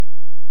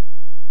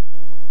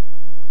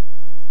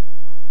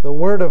The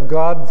Word of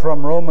God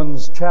from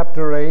Romans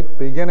chapter 8,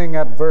 beginning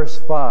at verse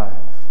 5.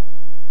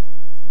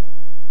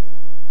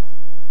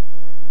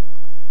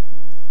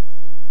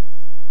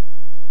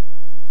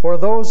 For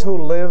those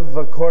who live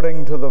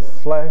according to the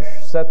flesh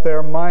set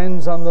their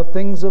minds on the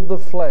things of the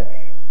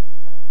flesh,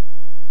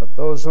 but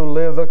those who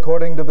live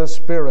according to the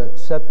Spirit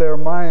set their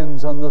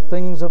minds on the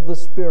things of the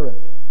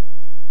Spirit.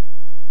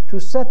 To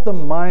set the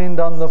mind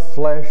on the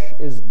flesh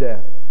is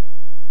death,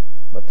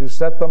 but to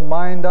set the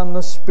mind on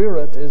the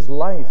Spirit is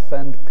life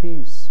and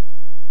peace.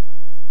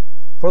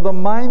 For the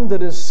mind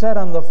that is set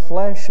on the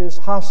flesh is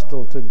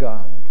hostile to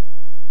God.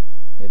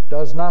 It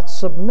does not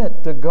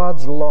submit to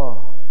God's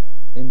law.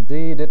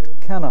 Indeed, it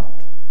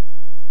cannot.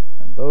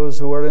 And those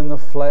who are in the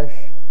flesh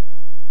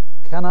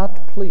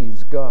cannot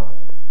please God.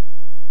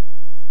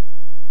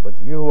 But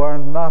you are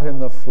not in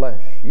the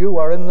flesh. You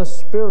are in the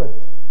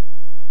Spirit,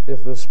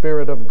 if the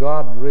Spirit of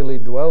God really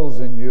dwells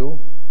in you.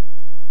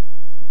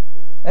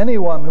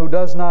 Anyone who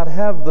does not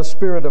have the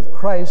Spirit of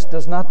Christ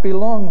does not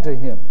belong to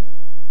him.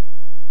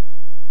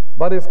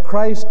 But if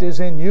Christ is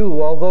in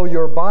you, although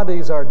your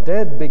bodies are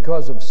dead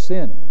because of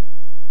sin,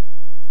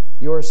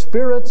 your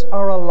spirits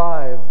are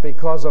alive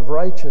because of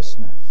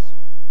righteousness.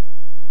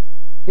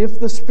 If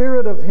the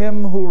Spirit of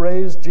Him who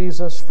raised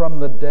Jesus from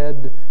the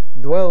dead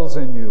dwells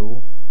in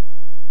you,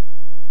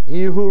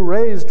 He who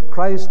raised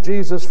Christ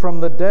Jesus from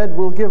the dead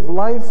will give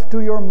life to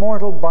your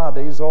mortal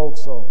bodies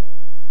also,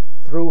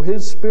 through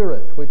His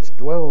Spirit which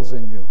dwells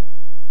in you.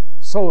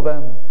 So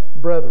then,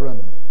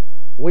 brethren,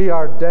 we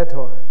are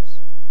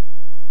debtors,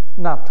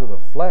 not to the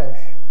flesh,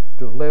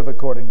 to live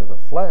according to the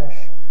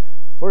flesh.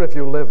 For if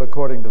you live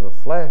according to the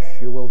flesh,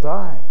 you will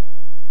die.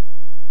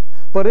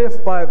 But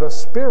if by the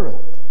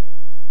Spirit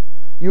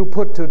you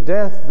put to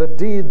death the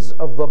deeds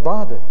of the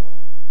body,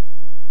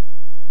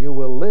 you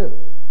will live.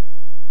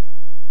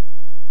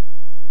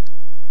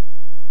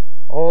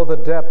 Oh, the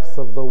depth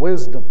of the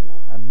wisdom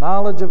and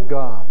knowledge of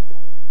God!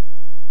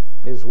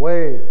 His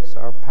ways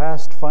are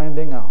past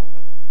finding out.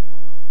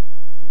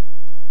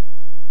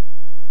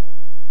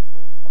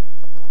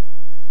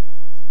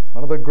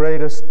 One of the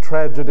greatest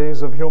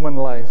tragedies of human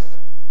life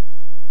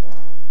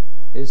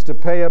is to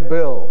pay a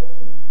bill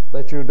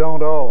that you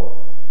don't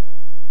owe.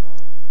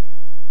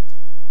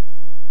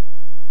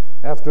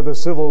 After the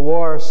Civil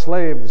War,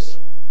 slaves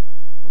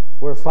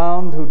were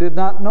found who did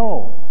not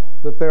know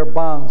that their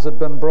bonds had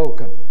been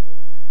broken.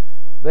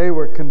 They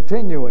were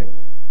continuing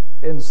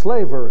in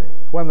slavery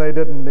when they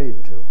didn't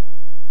need to.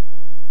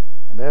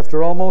 And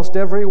after almost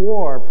every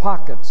war,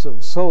 pockets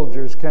of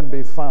soldiers can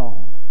be found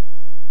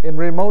in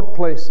remote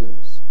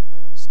places,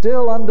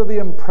 still under the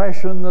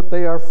impression that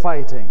they are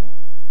fighting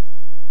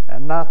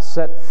and not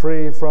set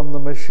free from the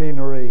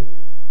machinery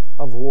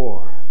of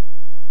war.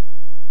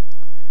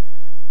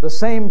 The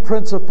same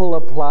principle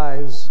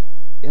applies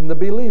in the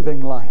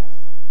believing life.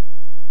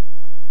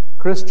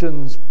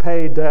 Christians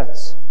pay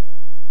debts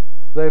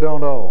they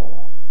don't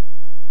owe,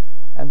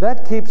 and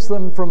that keeps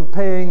them from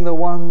paying the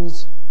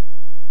ones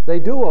they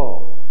do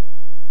owe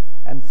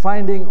and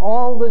finding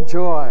all the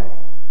joy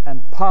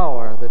and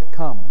power that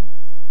come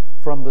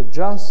from the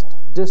just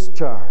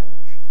discharge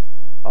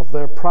of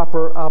their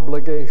proper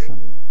obligations.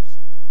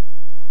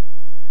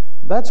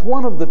 That's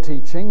one of the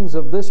teachings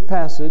of this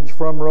passage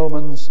from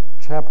Romans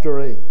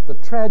chapter 8, the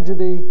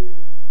tragedy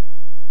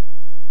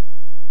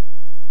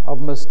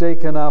of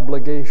mistaken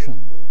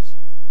obligations.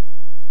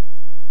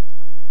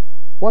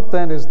 What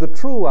then is the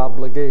true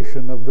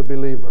obligation of the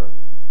believer?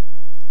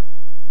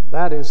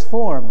 That is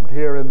formed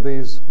here in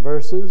these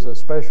verses,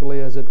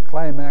 especially as it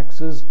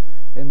climaxes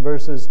in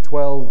verses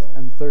 12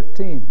 and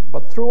 13.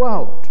 But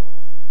throughout,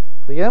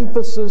 the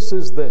emphasis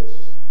is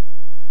this,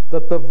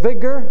 that the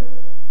vigor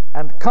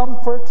and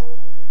comfort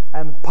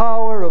and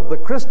power of the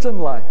Christian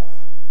life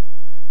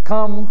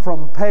come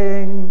from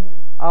paying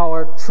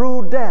our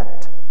true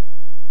debt.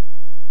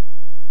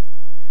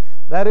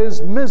 That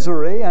is,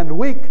 misery and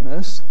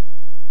weakness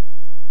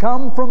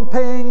come from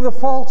paying the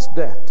false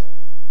debt,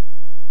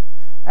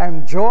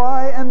 and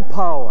joy and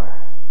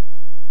power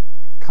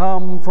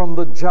come from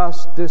the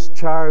just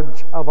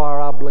discharge of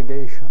our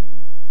obligation.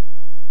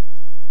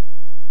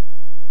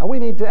 Now we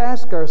need to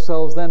ask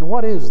ourselves then,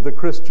 what is the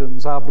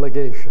Christian's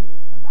obligation,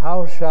 and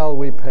how shall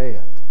we pay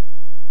it?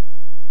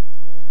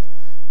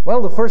 Well,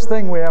 the first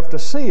thing we have to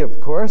see, of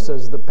course,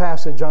 as the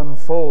passage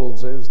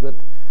unfolds, is that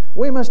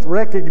we must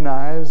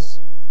recognize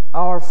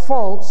our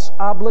false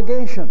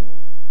obligation.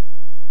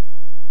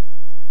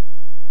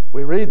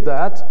 We read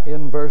that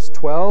in verse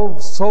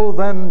 12, so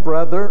then,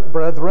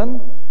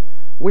 brethren,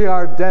 we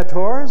are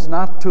debtors,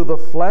 not to the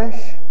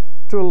flesh,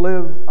 to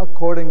live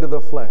according to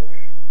the flesh.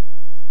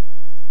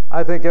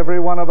 I think every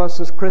one of us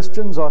as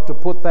Christians ought to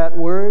put that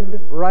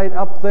word right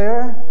up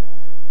there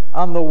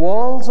on the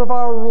walls of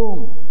our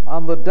room,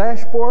 on the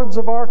dashboards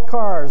of our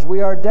cars.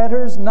 We are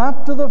debtors,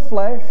 not to the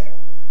flesh,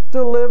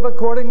 to live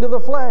according to the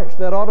flesh.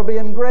 That ought to be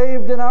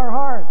engraved in our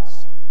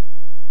hearts.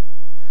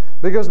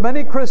 Because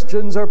many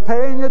Christians are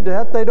paying a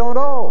debt they don't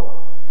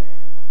owe.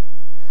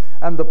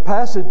 And the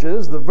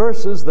passages, the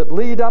verses that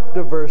lead up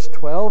to verse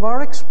 12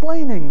 are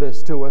explaining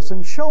this to us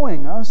and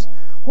showing us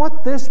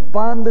what this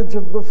bondage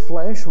of the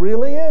flesh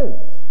really is.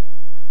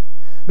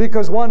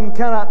 Because one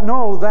cannot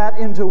know that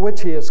into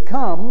which he has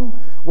come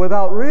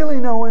without really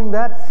knowing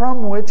that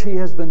from which he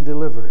has been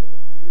delivered.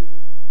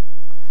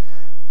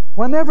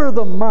 Whenever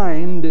the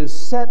mind is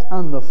set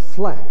on the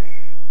flesh,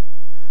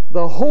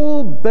 the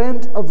whole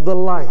bent of the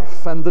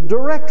life and the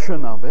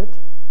direction of it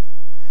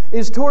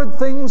is toward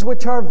things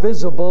which are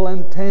visible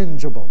and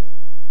tangible,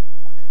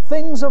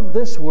 things of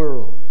this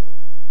world,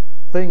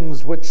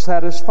 things which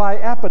satisfy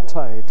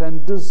appetite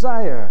and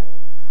desire,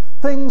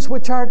 things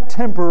which are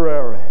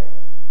temporary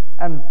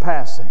and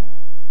passing.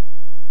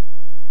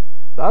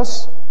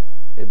 Thus,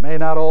 it may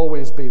not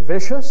always be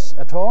vicious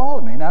at all,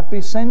 it may not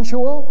be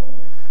sensual,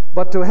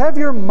 but to have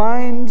your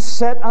mind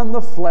set on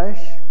the flesh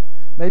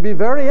may be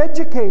very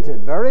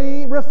educated,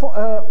 very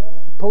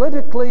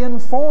politically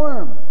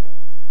informed.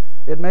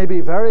 It may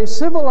be very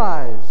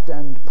civilized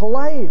and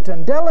polite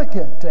and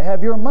delicate to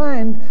have your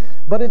mind,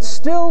 but it's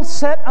still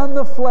set on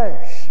the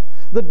flesh.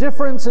 The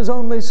difference is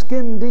only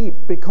skin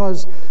deep,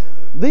 because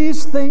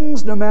these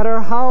things, no matter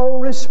how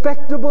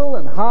respectable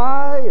and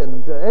high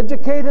and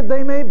educated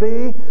they may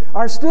be,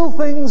 are still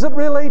things that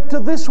relate to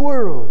this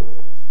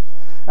world.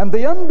 And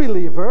the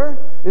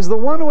unbeliever is the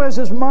one who has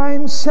his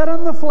mind set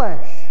on the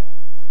flesh.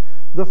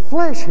 The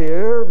flesh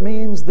here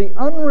means the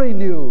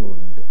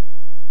unrenewed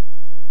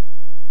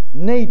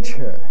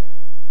nature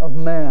of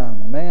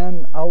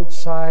man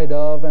outside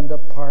of and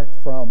apart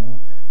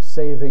from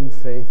saving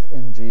faith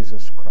in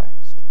Jesus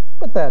Christ.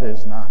 But that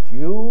is not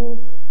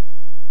you.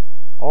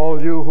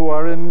 All you who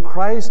are in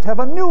Christ have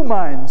a new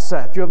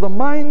mindset. You have the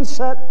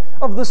mindset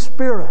of the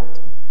Spirit,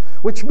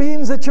 which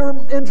means that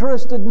you're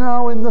interested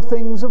now in the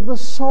things of the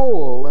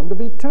soul and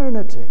of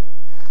eternity,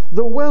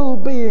 the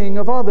well-being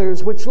of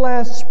others which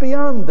lasts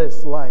beyond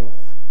this life,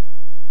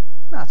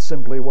 not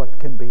simply what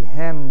can be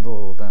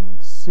handled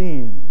and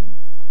seen,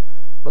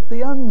 but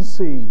the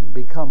unseen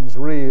becomes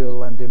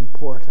real and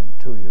important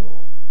to you.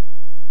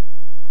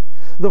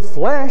 The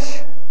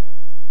flesh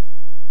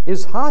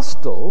is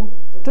hostile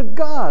to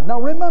God. Now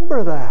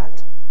remember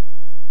that.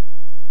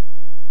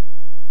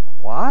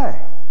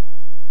 Why?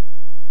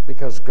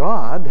 Because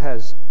God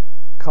has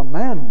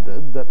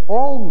commanded that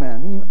all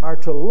men are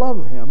to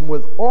love Him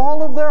with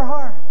all of their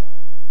heart.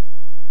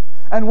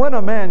 And when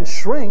a man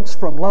shrinks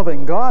from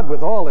loving God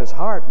with all his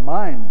heart,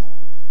 mind,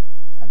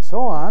 and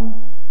so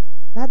on,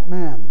 that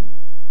man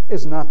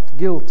is not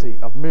guilty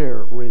of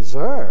mere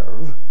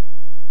reserve.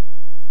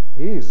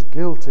 He's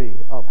guilty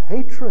of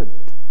hatred,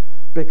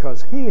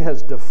 because he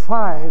has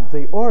defied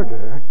the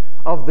order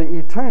of the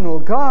eternal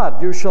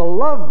God. You shall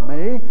love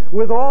me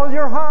with all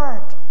your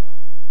heart.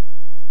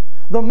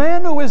 The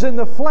man who is in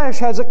the flesh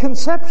has a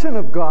conception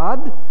of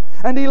God,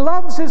 and he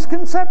loves his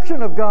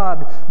conception of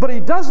God, but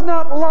he does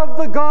not love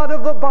the God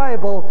of the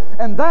Bible,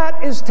 and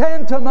that is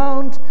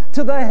tantamount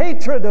to the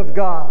hatred of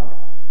God.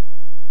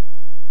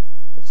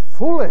 It's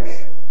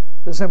foolish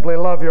to simply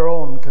love your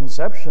own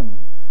conception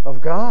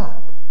of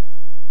God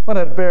when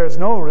it bears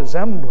no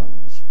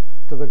resemblance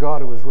to the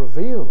God who is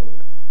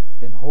revealed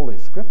in Holy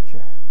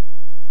Scripture.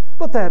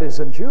 But that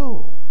isn't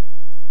you.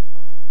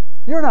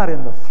 You're not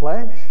in the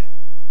flesh.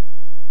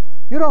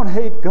 You don't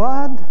hate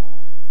God.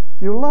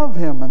 You love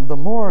Him, and the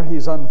more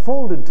He's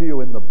unfolded to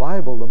you in the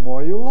Bible, the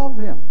more you love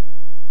Him.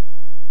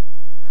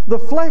 The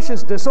flesh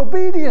is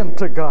disobedient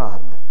to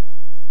God.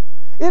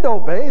 It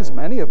obeys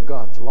many of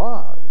God's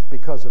laws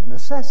because of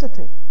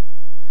necessity,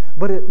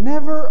 but it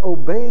never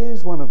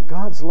obeys one of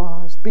God's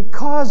laws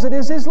because it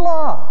is His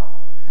law.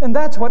 And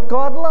that's what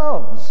God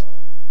loves.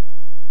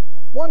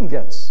 One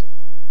gets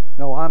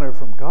no honor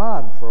from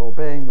God for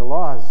obeying the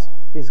laws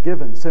He's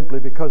given simply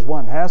because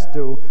one has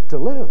to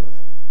live.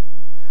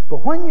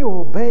 But when you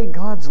obey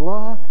God's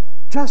law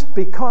just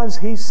because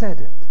He said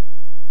it,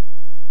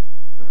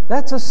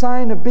 that's a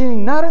sign of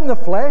being not in the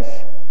flesh,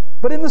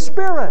 but in the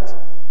Spirit.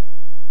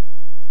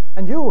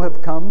 And you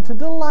have come to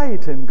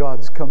delight in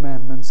God's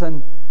commandments,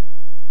 and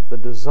the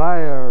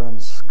desire and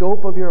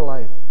scope of your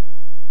life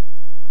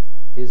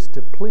is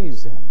to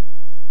please Him.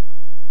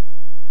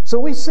 So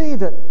we see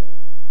that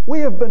we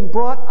have been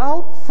brought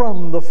out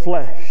from the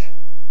flesh.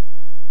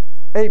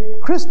 A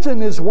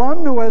Christian is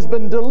one who has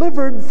been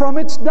delivered from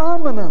its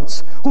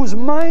dominance, whose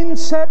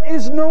mindset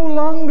is no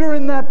longer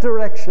in that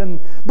direction,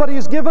 but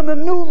he's given a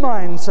new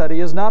mindset.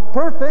 He is not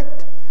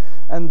perfect,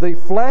 and the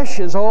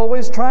flesh is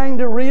always trying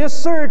to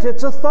reassert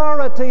its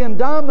authority and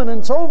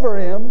dominance over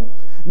him.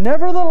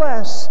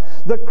 Nevertheless,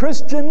 the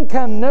Christian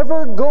can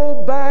never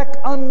go back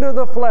under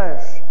the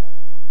flesh.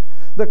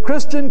 The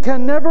Christian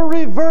can never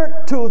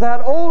revert to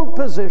that old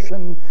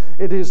position.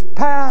 It is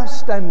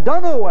past and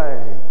done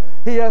away.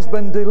 He has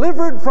been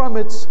delivered from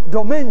its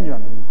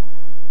dominion,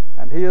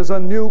 and he is a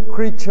new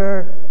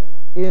creature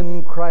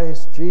in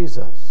Christ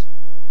Jesus.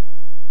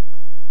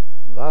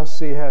 Thus,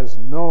 he has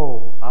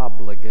no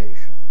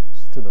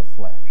obligations to the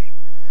flesh.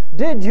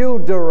 Did you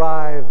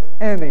derive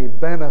any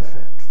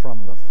benefit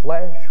from the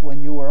flesh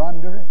when you were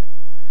under it?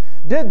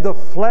 Did the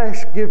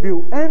flesh give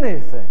you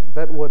anything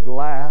that would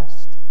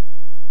last?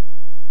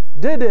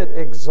 Did it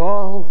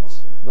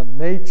exalt the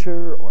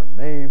nature or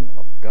name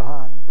of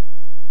God?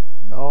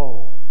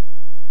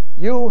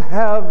 You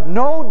have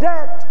no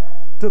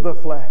debt to the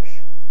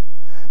flesh.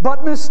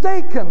 But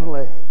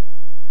mistakenly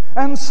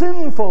and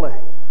sinfully,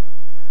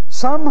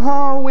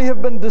 somehow we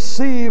have been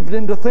deceived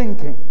into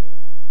thinking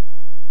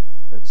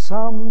that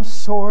some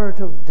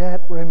sort of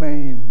debt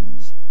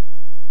remains,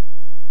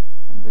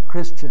 and the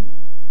Christian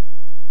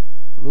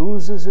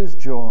loses his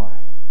joy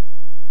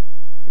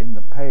in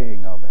the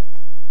paying of it.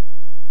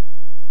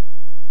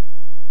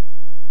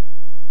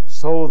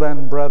 So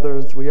then,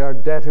 brothers, we are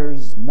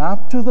debtors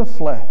not to the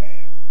flesh,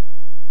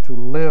 to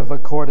live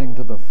according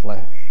to the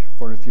flesh.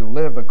 For if you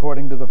live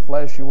according to the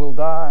flesh, you will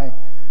die.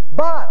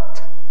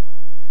 But,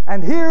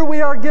 and here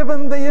we are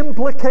given the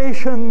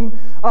implication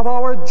of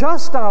our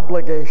just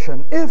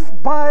obligation, if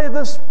by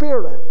the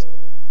Spirit.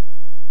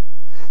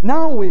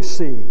 Now we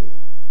see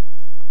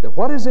that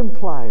what is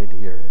implied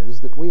here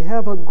is that we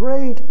have a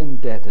great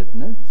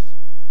indebtedness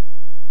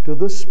to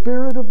the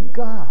Spirit of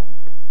God,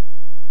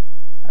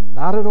 and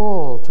not at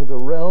all to the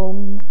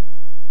realm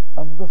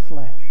of the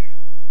flesh.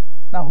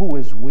 Now, who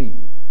is we?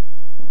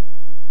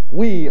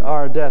 We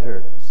are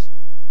debtors.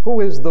 Who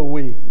is the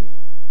we?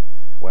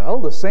 Well,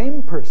 the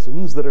same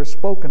persons that are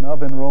spoken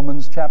of in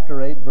Romans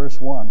chapter 8,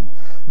 verse 1.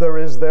 There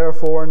is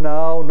therefore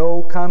now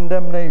no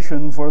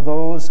condemnation for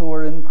those who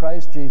are in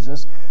Christ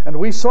Jesus. And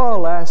we saw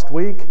last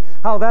week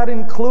how that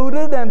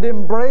included and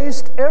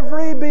embraced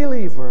every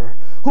believer.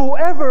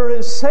 Whoever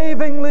is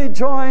savingly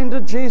joined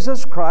to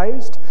Jesus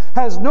Christ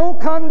has no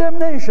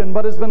condemnation,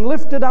 but has been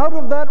lifted out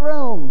of that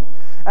realm.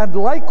 And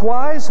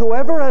likewise,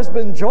 whoever has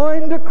been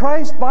joined to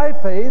Christ by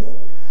faith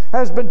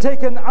has been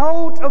taken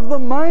out of the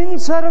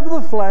mindset of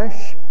the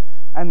flesh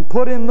and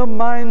put in the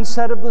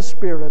mindset of the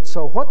Spirit.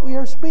 So what we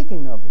are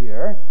speaking of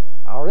here,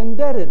 our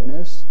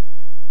indebtedness,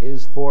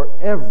 is for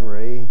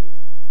every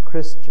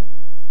Christian.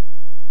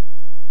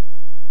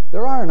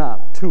 There are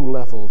not two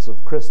levels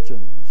of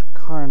Christians,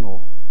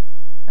 carnal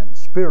and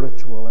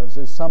spiritual, as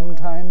is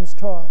sometimes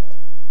taught.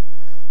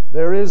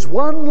 There is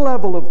one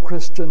level of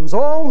Christians,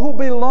 all who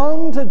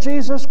belong to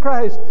Jesus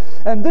Christ.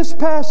 And this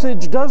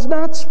passage does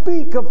not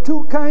speak of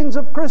two kinds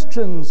of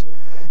Christians.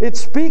 It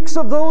speaks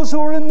of those who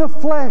are in the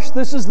flesh.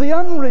 This is the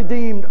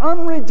unredeemed,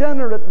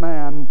 unregenerate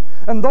man.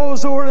 And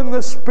those who are in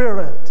the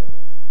Spirit.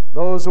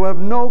 Those who have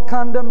no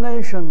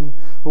condemnation,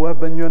 who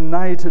have been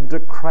united to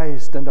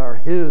Christ and are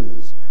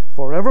His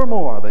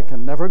forevermore. They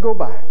can never go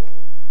back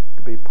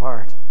to be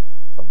part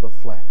of the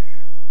flesh.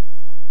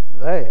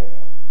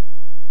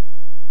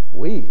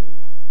 We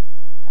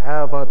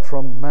have a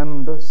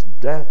tremendous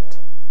debt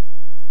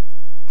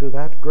to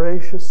that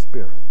gracious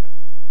Spirit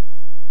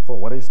for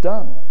what He's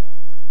done.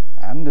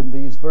 And in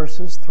these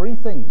verses, 3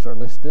 things are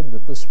listed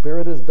that the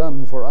Spirit has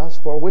done for us,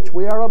 for which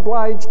we are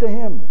obliged to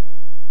Him.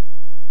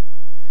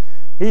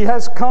 He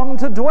has come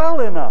to dwell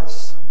in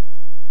us.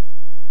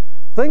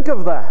 Think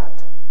of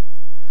that.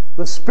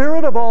 The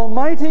Spirit of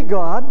Almighty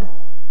God,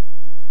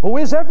 who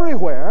is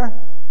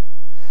everywhere,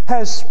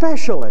 has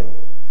specially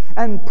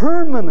and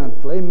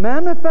permanently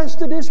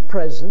manifested His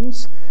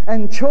presence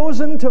and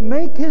chosen to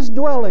make His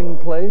dwelling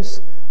place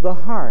the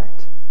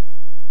heart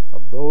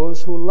of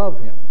those who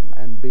love Him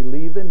and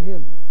believe in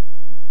Him.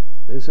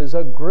 This is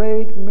a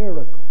great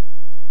miracle.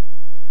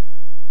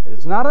 It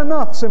is not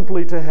enough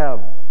simply to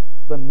have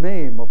the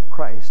name of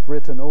Christ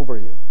written over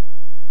you,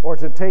 or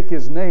to take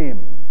His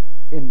name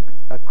in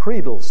a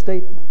creedal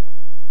statement.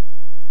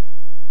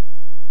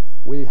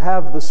 We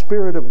have the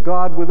Spirit of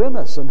God within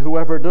us, and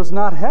whoever does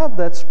not have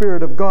that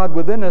Spirit of God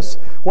within us,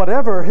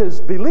 whatever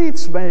his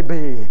beliefs may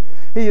be,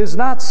 he is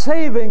not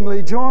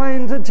savingly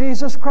joined to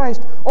Jesus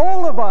Christ.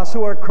 All of us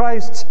who are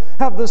Christ's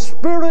have the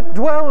Spirit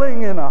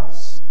dwelling in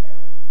us.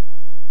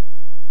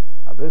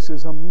 Now, this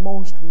is a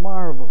most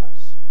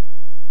marvelous,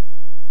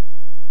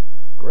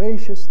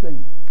 gracious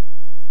thing,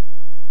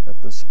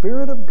 that the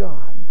Spirit of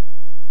God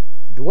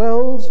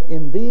dwells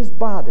in these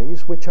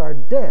bodies which are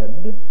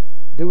dead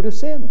due to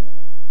sin.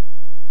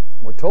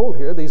 We're told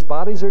here these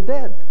bodies are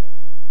dead.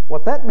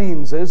 What that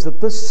means is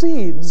that the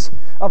seeds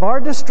of our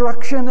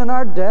destruction and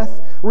our death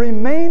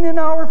remain in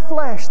our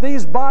flesh.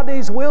 These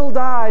bodies will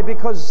die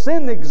because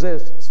sin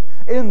exists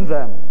in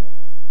them.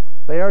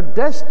 They are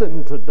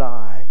destined to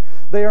die.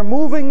 They are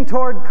moving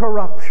toward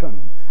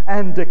corruption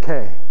and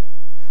decay.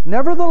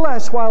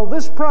 Nevertheless, while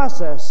this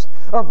process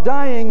of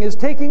dying is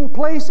taking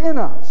place in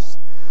us,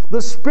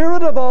 the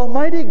Spirit of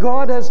Almighty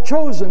God has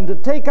chosen to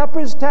take up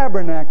His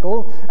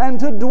tabernacle and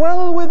to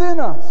dwell within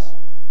us.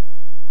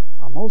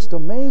 A most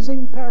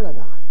amazing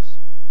paradox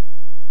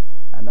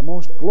and a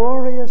most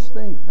glorious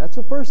thing. That's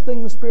the first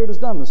thing the Spirit has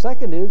done. The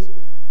second is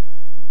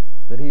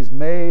that He's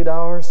made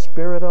our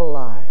spirit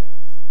alive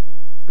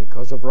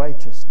because of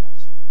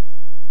righteousness.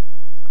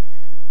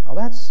 Now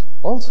that's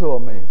also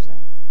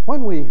amazing.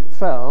 When we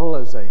fell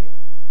as a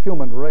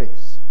human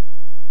race,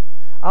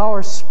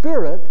 our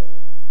spirit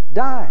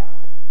died.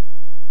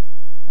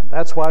 And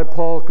that's why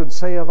Paul could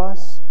say of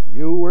us,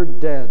 you were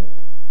dead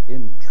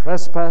in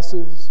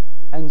trespasses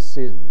and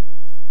sins.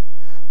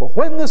 But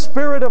when the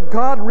Spirit of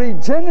God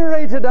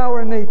regenerated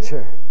our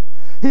nature,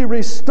 He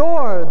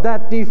restored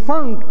that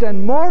defunct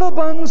and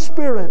moribund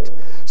spirit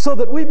so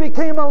that we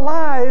became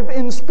alive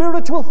in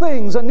spiritual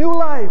things, a new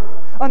life,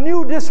 a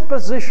new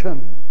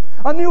disposition,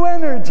 a new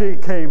energy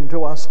came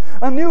to us,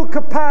 a new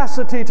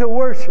capacity to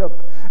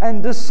worship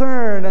and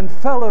discern and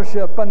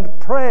fellowship and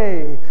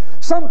pray.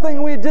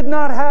 Something we did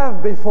not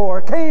have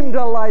before came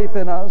to life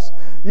in us.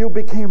 You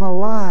became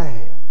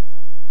alive.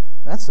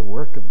 That's the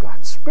work of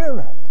God's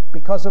Spirit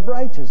because of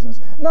righteousness.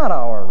 Not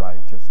our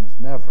righteousness,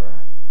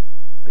 never.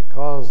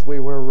 Because we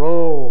were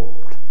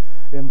robed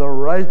in the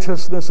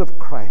righteousness of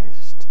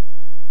Christ.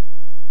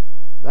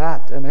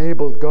 That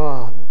enabled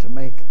God to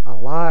make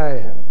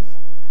alive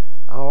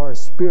our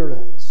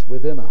spirits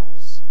within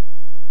us.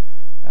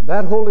 And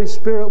that Holy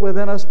Spirit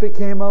within us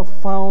became a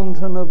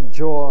fountain of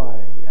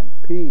joy and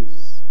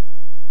peace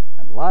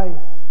and life.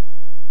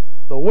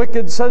 The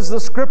wicked, says the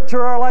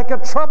Scripture, are like a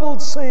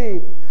troubled sea.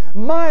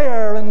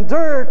 Mire and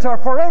dirt are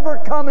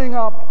forever coming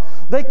up.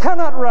 They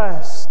cannot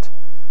rest.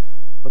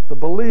 But the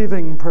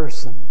believing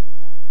person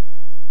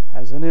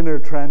has an inner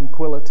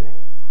tranquility,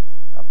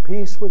 a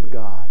peace with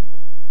God,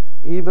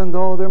 even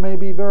though there may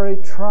be very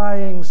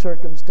trying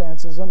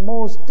circumstances and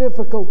most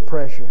difficult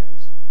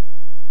pressures.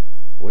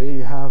 We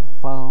have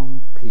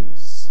found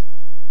peace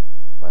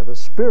by the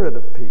Spirit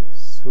of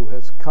peace who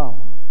has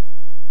come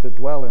to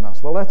dwell in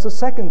us. Well, that's the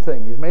second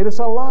thing. He's made us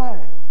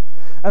alive.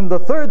 And the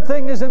third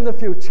thing is in the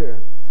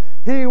future.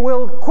 He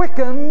will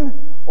quicken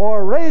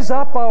or raise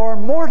up our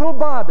mortal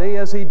body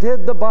as He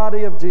did the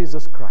body of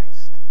Jesus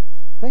Christ.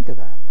 Think of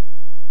that.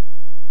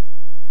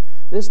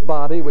 This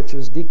body, which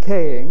is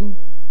decaying,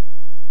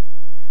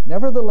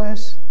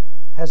 nevertheless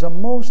has a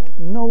most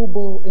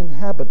noble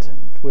inhabitant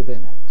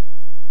within it,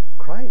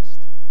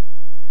 Christ.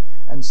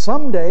 And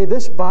someday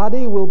this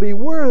body will be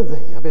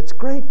worthy of its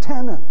great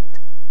tenant.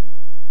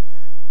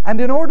 And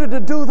in order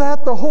to do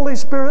that, the Holy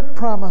Spirit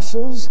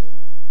promises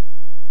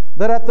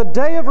that at the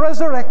day of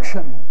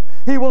resurrection,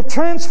 He will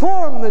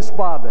transform this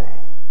body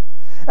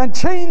and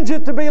change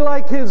it to be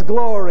like His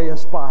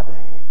glorious body.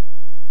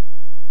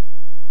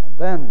 And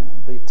then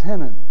the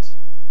tenant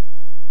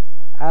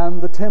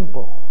and the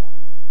temple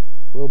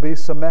will be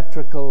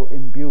symmetrical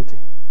in beauty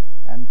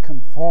and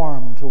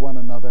conform to one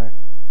another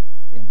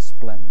in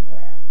splendor.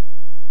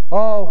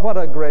 Oh, what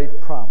a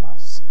great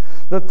promise!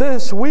 That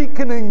this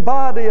weakening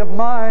body of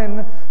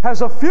mine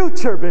has a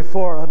future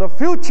before it, a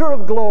future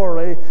of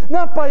glory,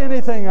 not by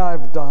anything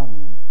I've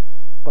done,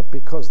 but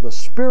because the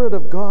Spirit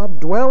of God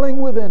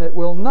dwelling within it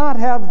will not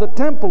have the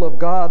temple of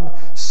God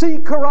see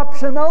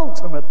corruption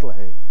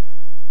ultimately,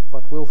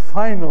 but will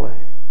finally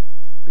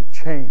be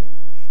changed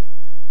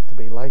to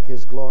be like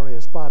His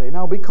glorious body.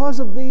 Now, because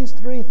of these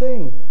three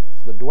things,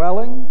 the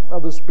dwelling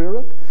of the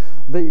Spirit,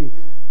 the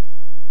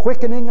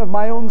quickening of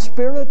my own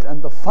spirit,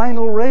 and the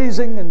final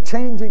raising and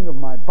changing of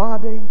my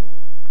body,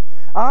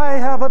 I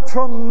have a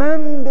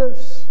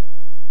tremendous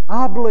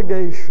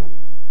obligation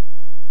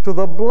to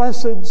the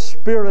blessed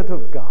Spirit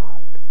of God.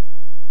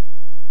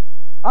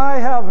 I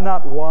have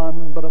not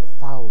one, but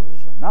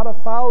 1,000. Not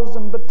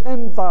 1,000, but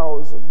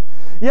 10,000.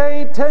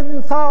 Yea,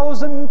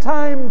 10,000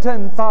 times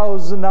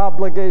 10,000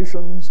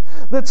 obligations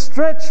that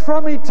stretch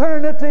from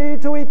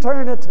eternity to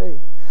eternity.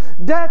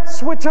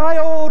 Debts which I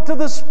owe to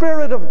the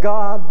Spirit of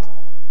God.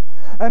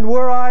 And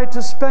were I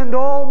to spend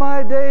all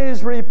my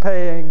days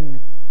repaying,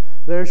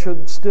 there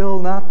should still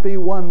not be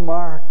one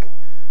mark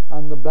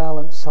on the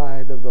balance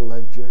side of the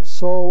ledger.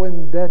 So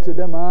indebted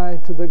am I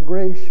to the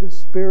gracious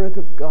Spirit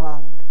of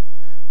God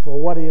for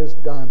what He has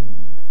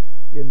done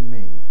in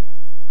me.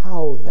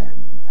 How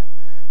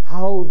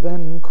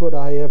then could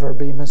I ever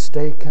be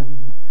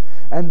mistaken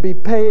and be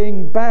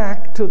paying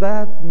back to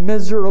that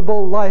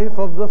miserable life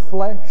of the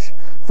flesh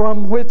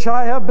from which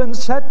I have been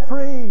set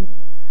free?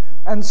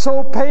 And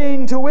so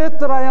paying to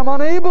it that I am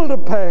unable to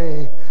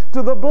pay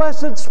to the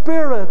blessed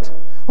Spirit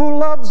who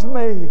loves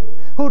me,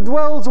 who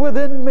dwells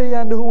within me,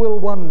 and who will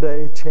one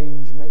day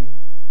change me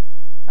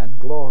and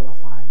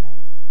glorify me.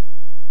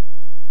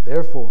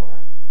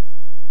 Therefore,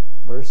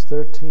 verse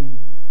 13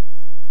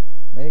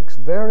 makes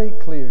very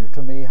clear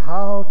to me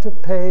how to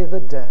pay the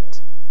debt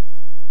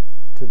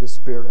to the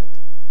Spirit.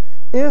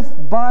 If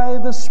by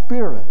the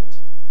Spirit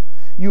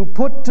you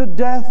put to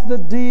death the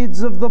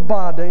deeds of the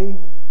body,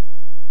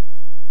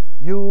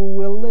 you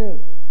will live.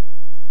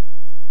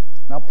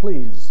 Now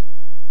please,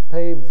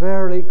 pay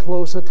very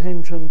close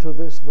attention to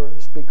this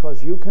verse,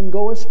 because you can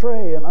go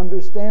astray in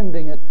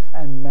understanding it,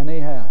 and many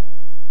have.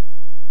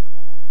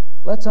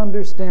 Let's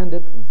understand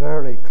it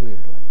very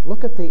clearly.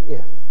 Look at the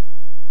if.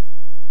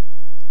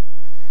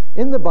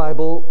 In the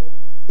Bible,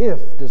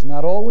 if does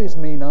not always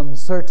mean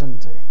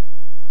uncertainty.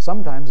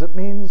 Sometimes it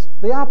means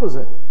the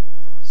opposite,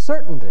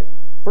 certainty.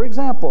 For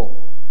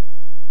example,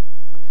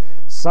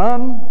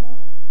 son,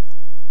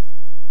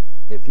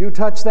 if you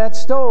touch that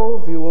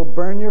stove, you will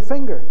burn your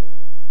finger.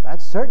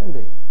 That's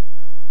certainty.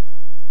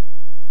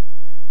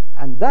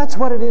 And that's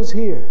what it is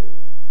here.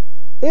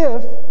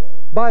 If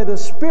by the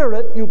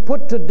Spirit you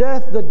put to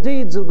death the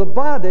deeds of the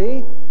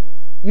body,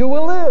 you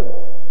will live.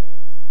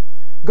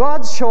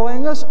 God's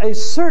showing us a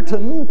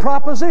certain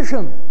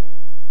proposition.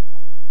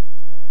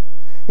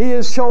 He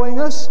is showing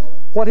us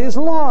what His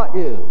law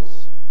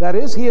is. That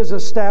is, he has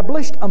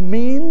established a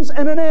means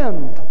and an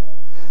end.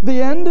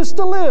 The end is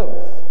to live.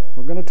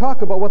 We're going to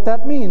talk about what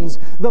that means.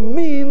 The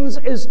means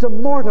is to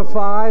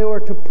mortify or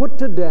to put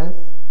to death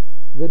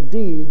the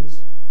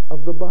deeds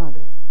of the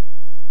body.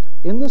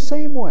 In the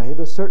same way,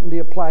 the certainty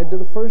applied to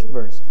the first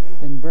verse,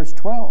 in verse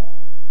 12.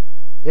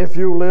 If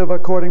you live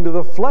according to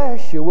the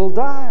flesh, you will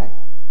die.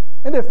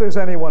 And if there's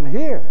anyone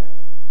here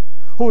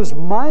whose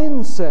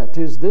mindset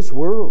is this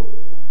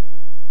world,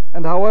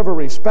 and however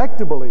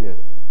respectable he is,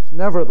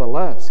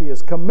 nevertheless, he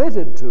is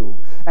committed to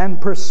and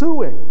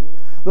pursuing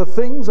the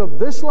things of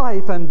this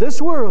life and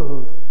this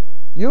world,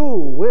 you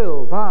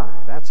will die.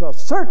 That's a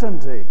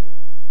certainty.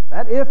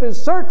 That if is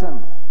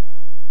certain.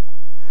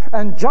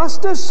 And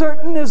just as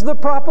certain is the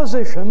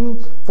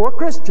proposition for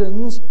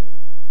Christians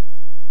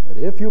that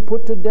if you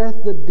put to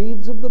death the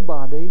deeds of the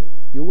body,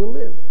 you will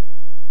live.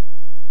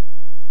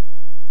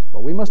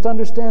 But we must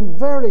understand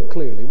very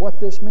clearly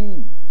what this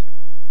means.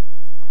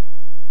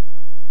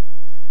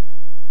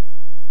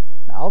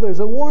 Now, there's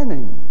a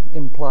warning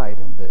implied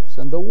in this,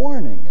 and the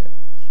warning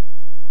is,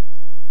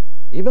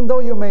 even though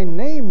you may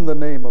name the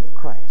name of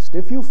Christ,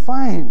 if you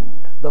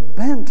find the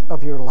bent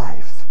of your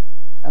life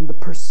and the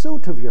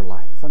pursuit of your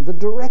life and the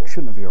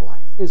direction of your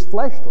life is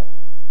fleshly,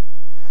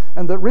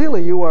 and that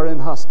really you are in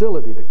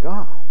hostility to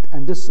God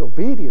and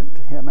disobedient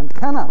to Him and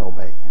cannot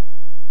obey Him,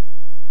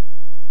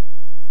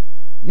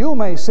 you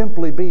may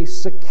simply be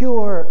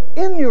secure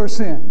in your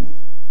sin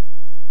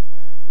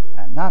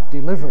and not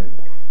delivered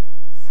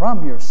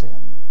from your sin.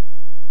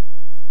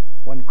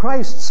 When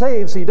Christ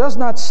saves, He does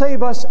not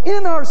save us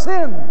in our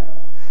sin.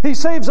 He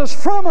saves us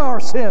from our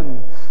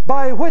sin,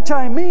 by which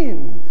I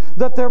mean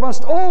that there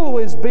must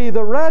always be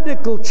the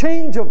radical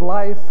change of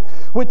life,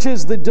 which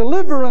is the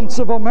deliverance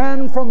of a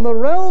man from the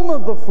realm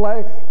of the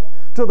flesh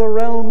to the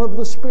realm of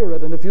the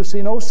Spirit. And if you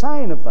see no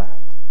sign of that,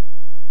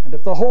 and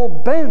if the whole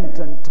bent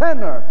and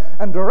tenor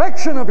and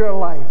direction of your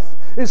life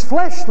is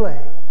fleshly,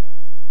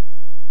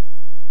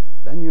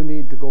 then you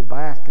need to go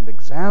back and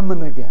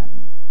examine again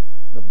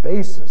the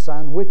basis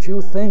on which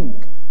you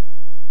think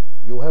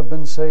you have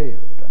been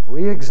saved, and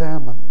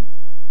re-examine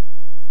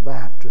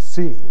that to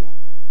see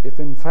if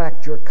in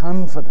fact your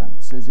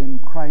confidence is in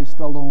Christ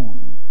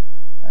alone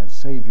as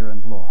Savior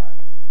and Lord.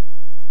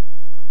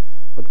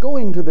 But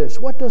going to this,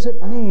 what does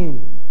it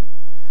mean?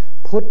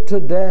 Put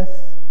to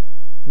death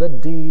the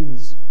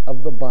deeds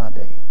of the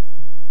body.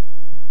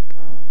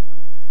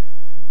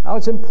 Now,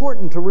 it's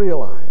important to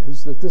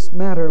realize that this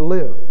matter,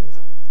 live,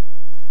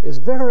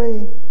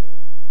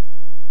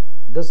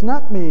 does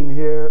not mean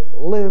here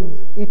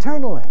live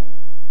eternally.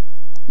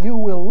 You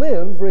will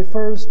live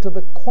refers to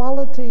the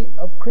quality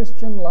of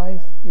Christian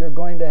life you're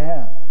going to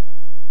have.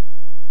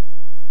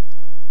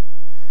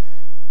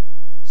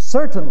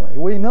 Certainly,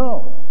 we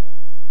know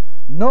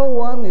no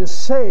one is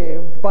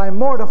saved by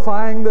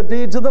mortifying the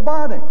deeds of the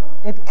body.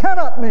 It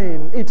cannot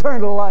mean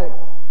eternal life.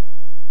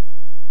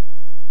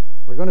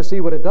 We're going to see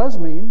what it does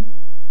mean,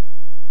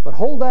 but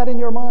hold that in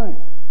your mind.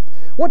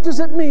 What does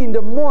it mean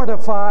to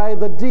mortify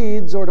the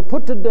deeds or to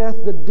put to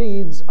death the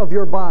deeds of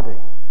your body?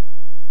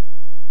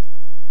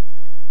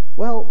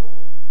 Well,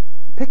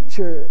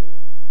 picture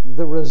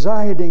the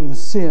residing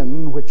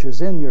sin which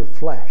is in your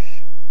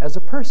flesh. As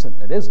a person,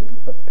 it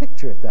isn't, but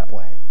picture it that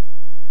way.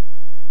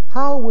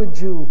 How would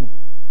you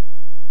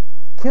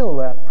kill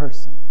that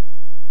person?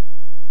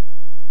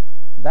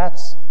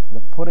 That's the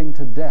putting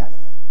to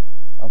death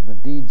of the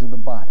deeds of the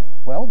body.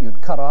 Well,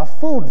 you'd cut off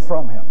food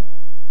from him.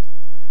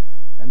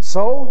 And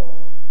so,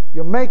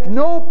 you make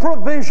no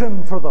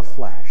provision for the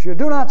flesh. You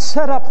do not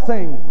set up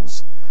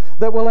things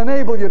that will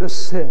enable you to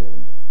sin.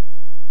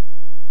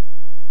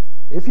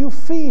 If you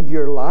feed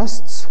your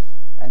lusts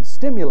and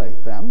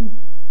stimulate them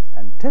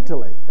and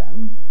titillate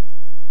them,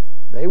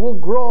 they will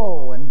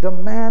grow and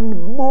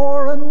demand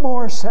more and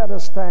more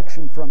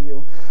satisfaction from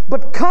you.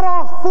 But cut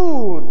off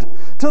food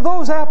to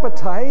those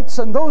appetites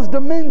and those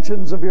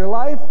dimensions of your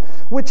life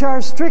which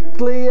are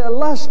strictly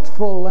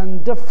lustful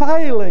and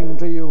defiling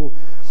to you.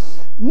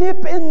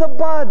 Nip in the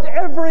bud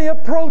every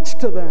approach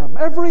to them,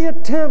 every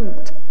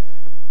attempt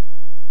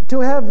to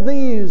have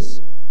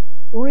these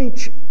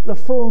reach the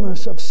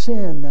fullness of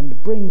sin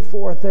and bring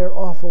forth their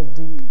awful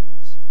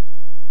deeds.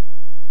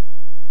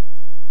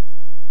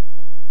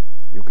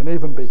 You can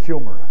even be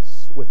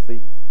humorous with the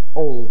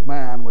old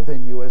man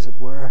within you, as it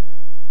were.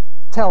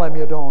 Tell him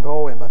you don't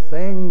owe him a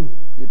thing.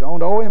 You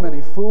don't owe him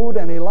any food,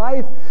 any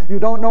life. You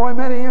don't owe him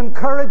any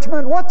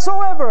encouragement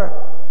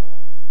whatsoever.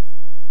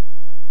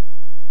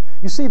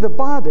 You see, the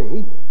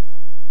body,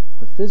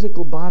 the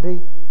physical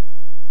body,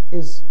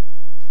 it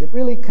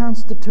really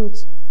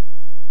constitutes,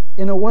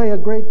 in a way, a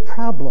great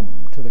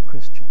problem to the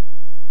Christian,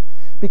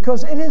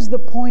 because it is the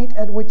point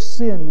at which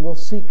sin will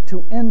seek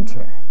to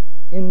enter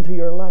into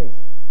your life.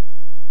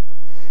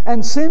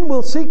 And sin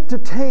will seek to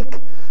take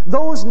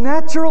those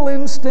natural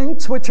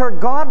instincts which are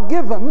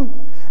God-given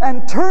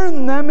and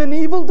turn them in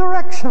evil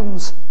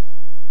directions.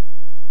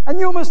 And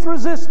you must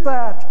resist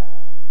that.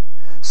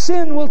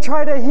 Sin will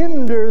try to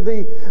hinder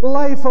the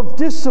life of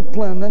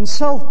discipline and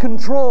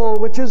self-control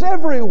which is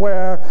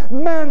everywhere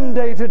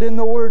mandated in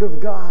the Word of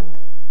God.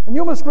 And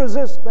you must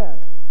resist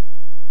that.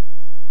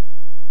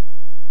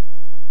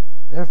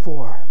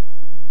 Therefore,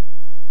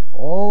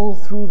 all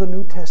through the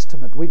New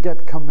Testament, we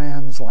get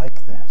commands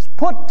like this.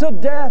 Put to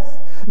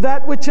death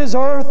that which is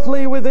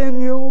earthly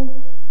within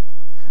you: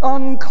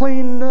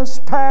 uncleanness,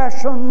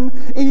 passion,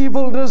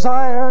 evil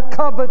desire,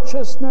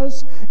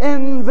 covetousness,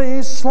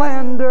 envy,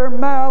 slander,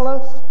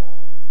 malice.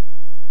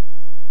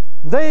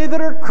 They that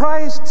are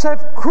Christ's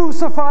have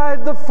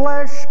crucified the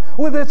flesh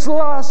with its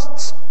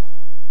lusts.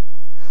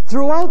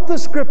 Throughout the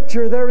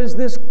Scripture, there is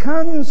this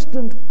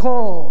constant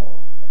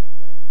call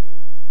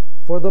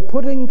for the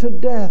putting to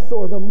death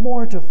or the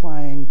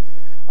mortifying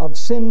of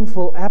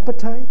sinful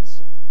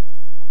appetites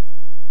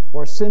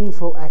or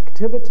sinful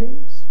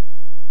activities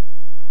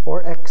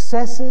or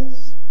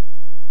excesses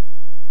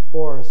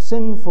or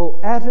sinful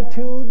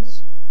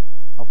attitudes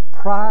of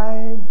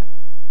pride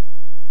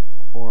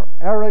or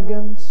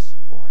arrogance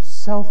or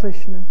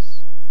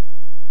selfishness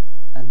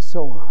and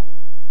so on.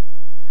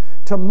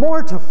 To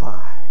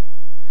mortify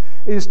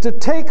is to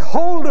take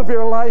hold of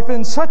your life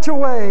in such a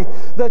way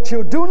that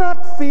you do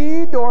not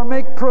feed or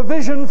make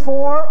provision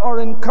for or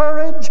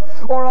encourage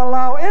or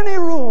allow any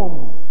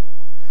room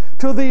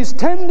to these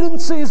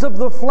tendencies of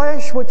the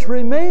flesh which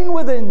remain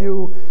within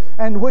you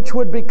and which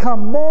would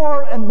become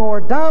more and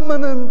more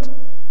dominant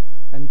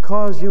and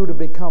cause you to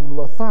become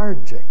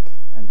lethargic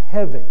and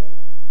heavy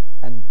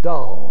and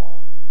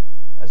dull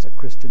as a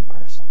Christian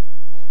person.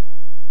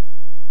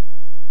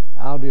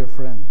 Now, dear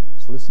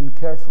friends, listen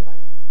carefully.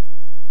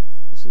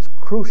 This is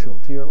crucial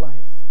to your life.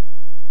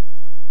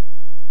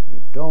 You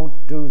don't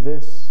do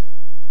this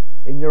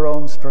in your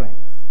own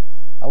strength,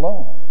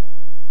 alone.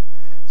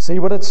 See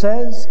what it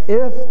says?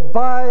 If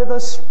by the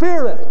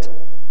Spirit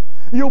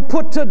you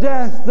put to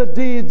death the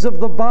deeds of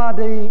the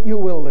body, you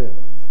will live.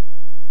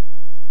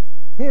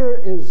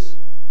 Here is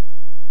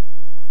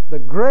the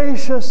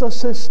gracious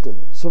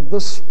assistance of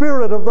the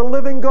Spirit of the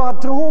living God,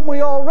 to whom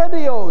we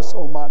already owe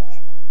so much,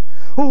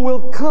 who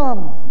will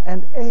come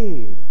and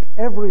aid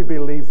every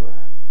believer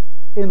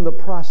in the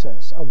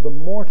process of the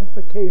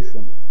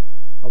mortification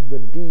of the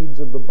deeds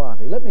of the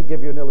body. Let me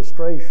give you an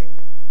illustration.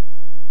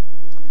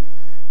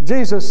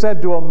 Jesus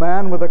said to a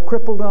man with a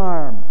crippled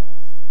arm,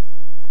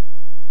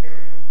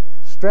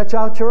 "Stretch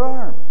out your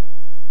arm."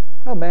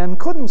 A man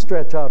couldn't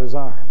stretch out his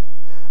arm.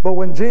 But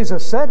when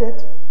Jesus said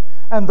it,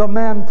 and the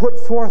man put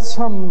forth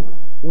some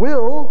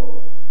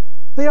will,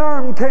 the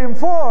arm came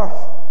forth.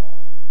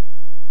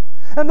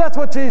 And that's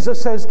what Jesus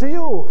says to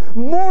you.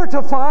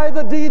 Mortify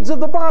the deeds of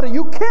the body.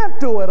 You can't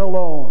do it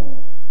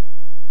alone.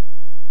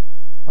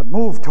 But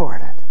move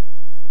toward it.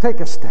 Take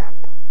a step.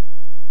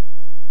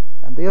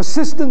 And the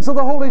assistance of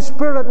the Holy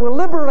Spirit will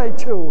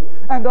liberate you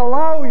and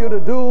allow you to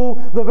do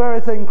the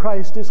very thing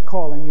Christ is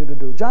calling you to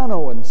do. John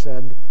Owen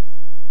said,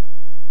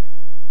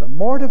 "The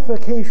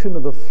mortification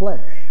of the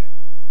flesh,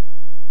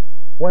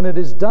 when it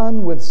is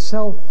done with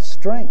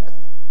self-strength,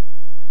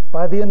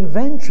 by the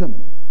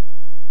invention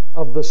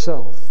of the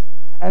self,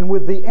 and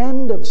with the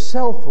end of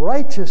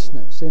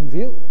self-righteousness in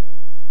view,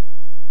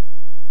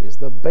 is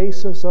the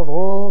basis of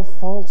all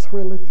false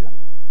religion."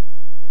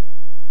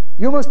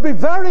 You must be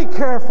very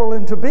careful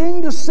into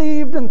being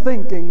deceived and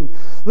thinking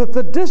that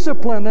the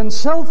discipline and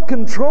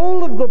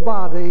self-control of the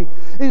body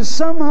is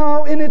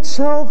somehow in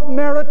itself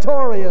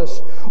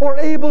meritorious or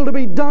able to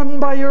be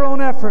done by your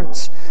own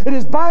efforts. It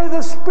is by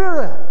the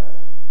Spirit.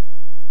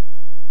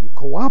 You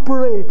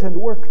cooperate and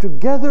work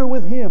together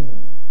with Him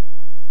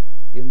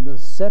in the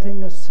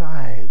setting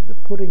aside, the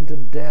putting to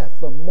death,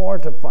 the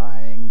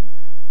mortifying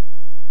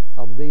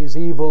of these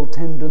evil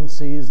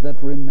tendencies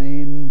that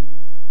remain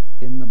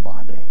in the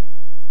body.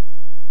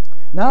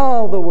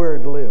 Now the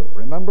word live.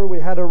 Remember,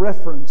 we had a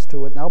reference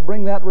to it. Now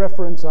bring that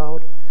reference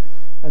out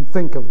and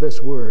think of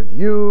this word.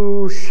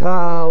 You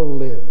shall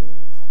live.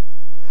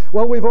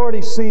 Well, we've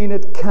already seen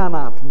it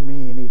cannot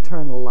mean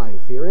eternal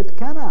life here. It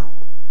cannot.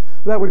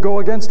 That would go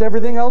against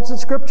everything else that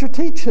Scripture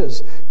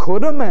teaches.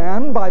 Could a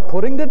man, by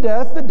putting to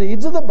death the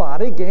deeds of the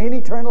body, gain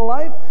eternal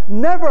life?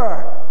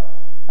 Never.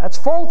 That's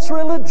false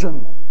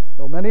religion,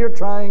 though many are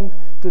trying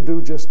to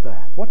do just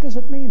that. What does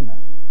it mean then?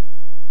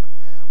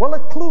 Well, a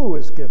clue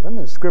is given,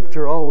 as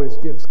Scripture always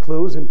gives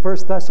clues, in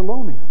 1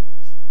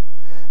 Thessalonians.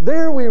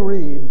 There we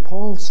read,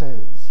 Paul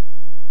says,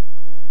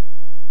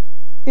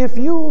 "If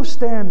you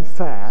stand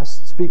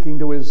fast," speaking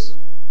to his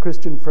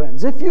Christian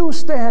friends, "if you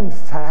stand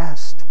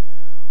fast,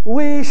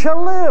 we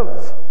shall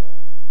live."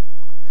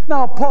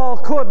 Now, Paul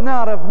could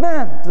not have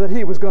meant that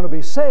he was going to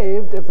be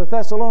saved if the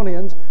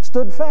Thessalonians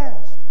stood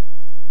fast.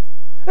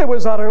 It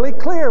was utterly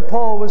clear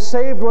Paul was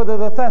saved whether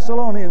the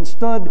Thessalonians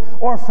stood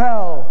or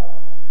fell.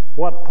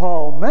 What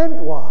Paul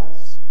meant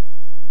was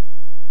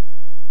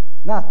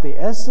not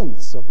the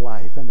essence of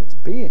life and its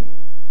being,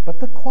 but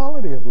the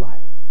quality of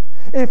life.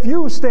 If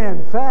you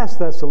stand fast,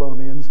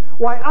 Thessalonians,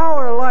 why,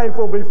 our life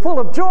will be full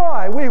of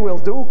joy. We will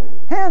do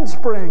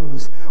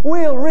handsprings.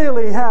 We'll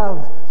really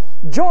have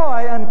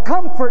joy and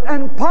comfort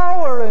and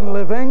power in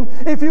living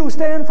if you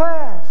stand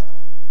fast.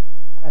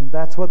 And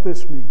that's what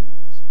this means.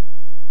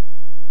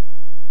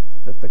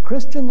 That the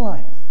Christian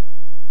life,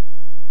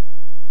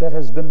 that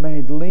has been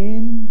made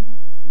lean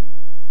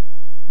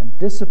and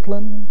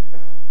disciplined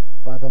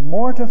by the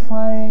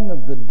mortifying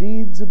of the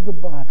deeds of the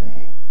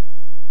body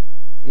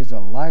is a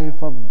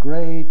life of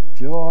great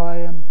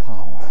joy and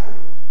power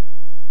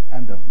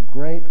and of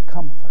great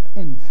comfort.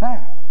 In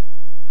fact,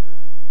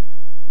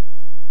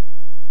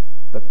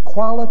 the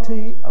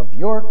quality of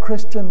your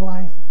Christian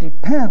life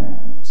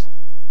depends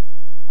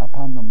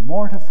upon the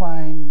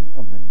mortifying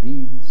of the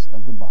deeds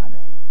of the body.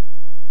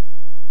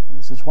 And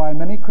this is why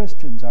many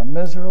Christians are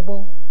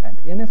miserable and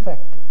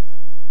ineffective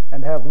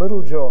and have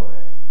little joy.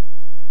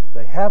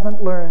 They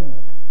haven't learned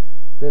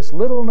this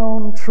little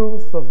known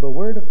truth of the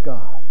Word of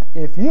God.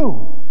 If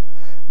you,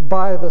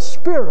 by the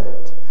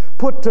Spirit,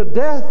 put to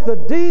death the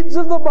deeds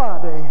of the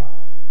body,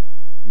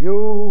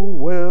 you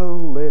will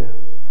live.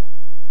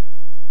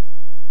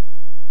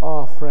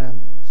 Oh,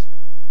 friends,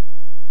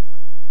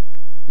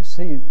 you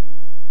see,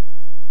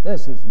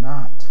 this is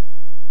not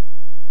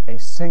a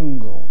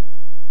single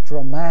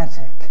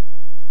dramatic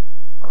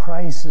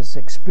crisis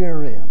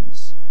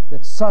experience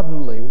that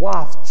suddenly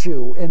wafts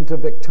you into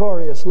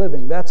victorious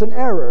living. That's an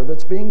error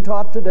that's being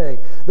taught today,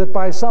 that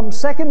by some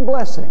second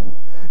blessing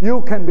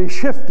you can be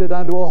shifted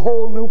onto a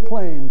whole new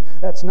plane.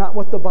 That's not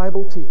what the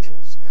Bible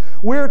teaches.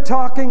 We're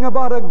talking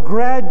about a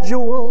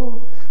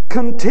gradual,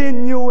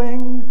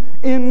 continuing,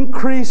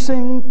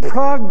 increasing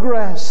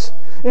progress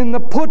in the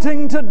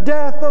putting to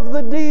death of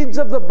the deeds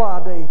of the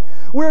body.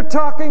 We're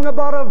talking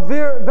about a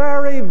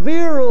very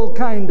virile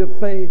kind of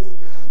faith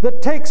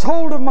that takes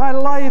hold of my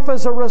life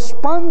as a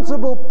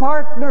responsible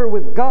partner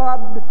with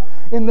God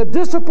in the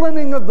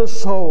disciplining of the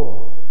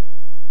soul.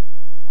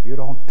 You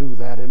don't do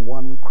that in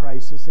one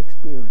crisis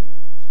experience.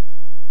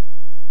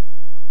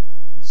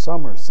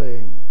 Some are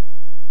saying,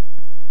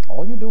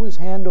 all you do is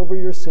hand over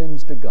your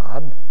sins to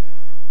God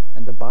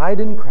and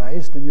abide in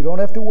Christ, and you don't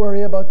have to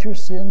worry about your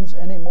sins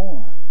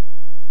anymore.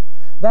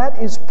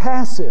 That is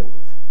passive,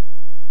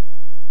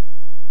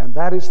 and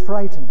that is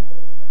frightening.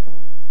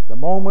 The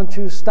moment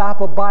you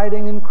stop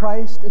abiding in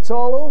Christ, it's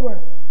all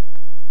over.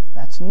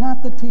 That's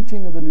not the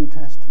teaching of the New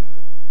Testament.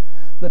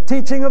 The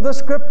teaching of the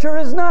Scripture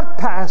is not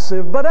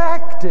passive, but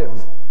active.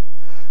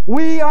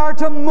 We are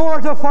to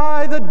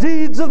mortify the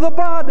deeds of the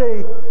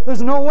body.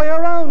 There's no way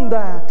around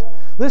that.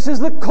 This is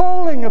the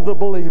calling of the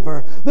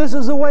believer. This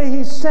is the way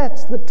he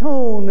sets the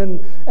tone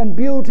and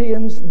beauty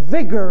and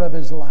vigor of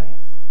his life.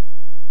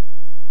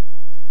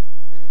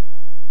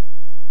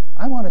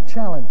 I want to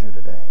challenge you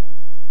today.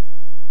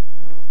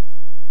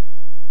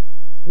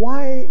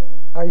 Why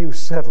are you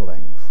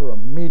settling for a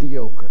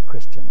mediocre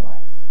Christian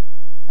life,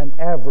 an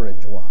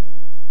average one?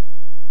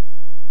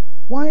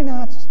 Why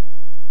not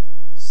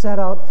set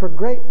out for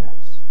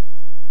greatness?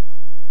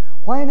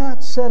 Why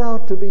not set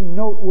out to be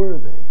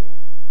noteworthy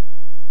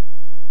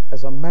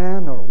as a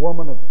man or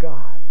woman of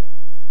God?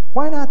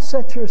 Why not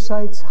set your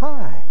sights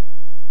high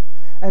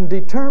and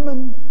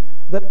determine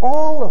that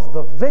all of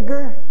the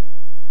vigor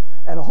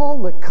and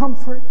all the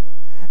comfort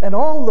and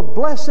all the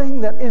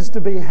blessing that is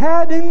to be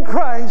had in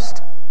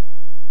Christ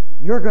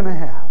you're going to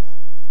have?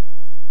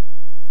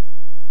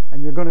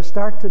 And you're going to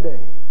start today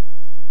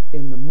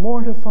in the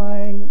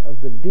mortifying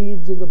of the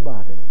deeds of the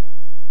body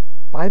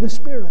by the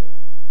Spirit,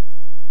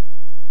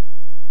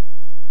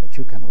 that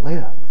you can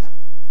live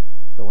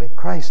the way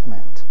Christ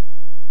meant,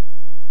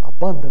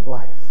 abundant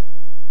life.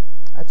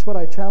 That's what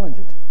I challenge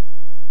you to.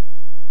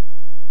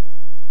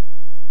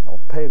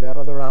 Don't pay that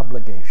other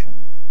obligation.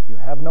 You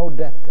have no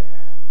debt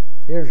there.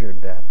 Here's your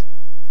debt.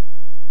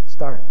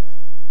 Start.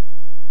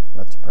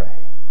 Let's pray.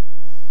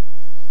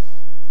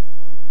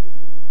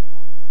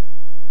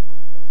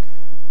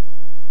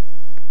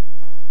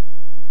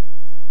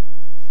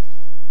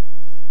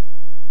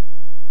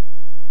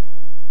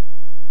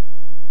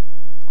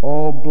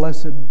 Oh,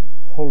 blessed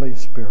Holy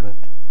Spirit,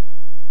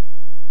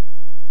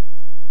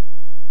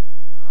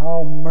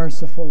 how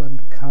merciful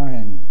and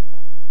kind,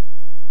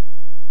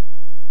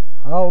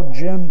 how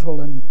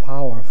gentle and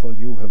powerful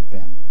you have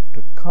been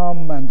to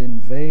come and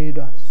invade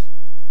us,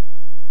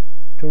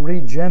 to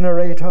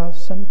regenerate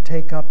us and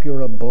take up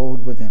your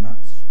abode within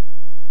us,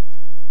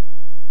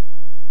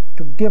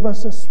 to give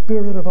us a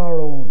spirit of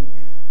our own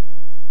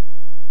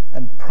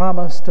and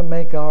promise to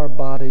make our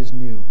bodies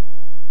new.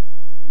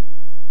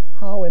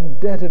 How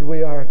indebted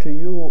we are to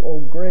you, O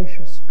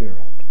gracious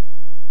Spirit.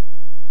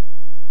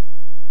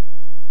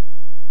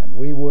 And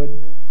we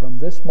would, from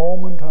this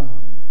moment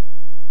on,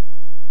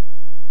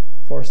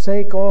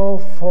 forsake all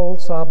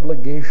false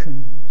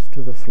obligations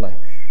to the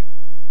flesh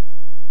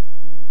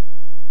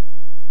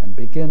and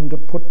begin to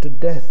put to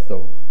death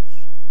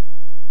those,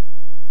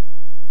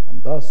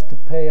 and thus to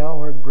pay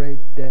our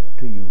great debt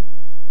to you,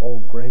 O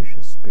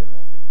gracious Spirit,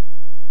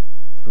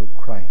 through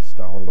Christ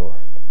our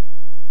Lord.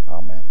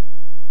 Amen.